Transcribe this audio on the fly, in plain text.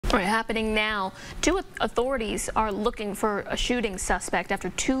Right, happening now. Two authorities are looking for a shooting suspect after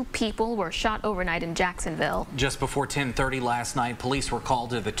two people were shot overnight in Jacksonville. Just before 10:30 last night, police were called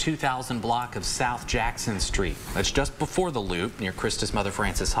to the 2000 block of South Jackson Street. That's just before the Loop near Christus Mother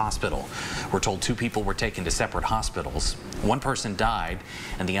Frances Hospital. We're told two people were taken to separate hospitals. One person died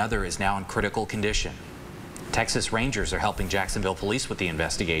and the other is now in critical condition. Texas Rangers are helping Jacksonville police with the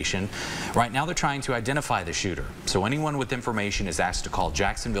investigation. Right now they're trying to identify the shooter. So anyone with information is asked to call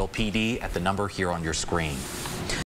Jacksonville PD at the number here on your screen.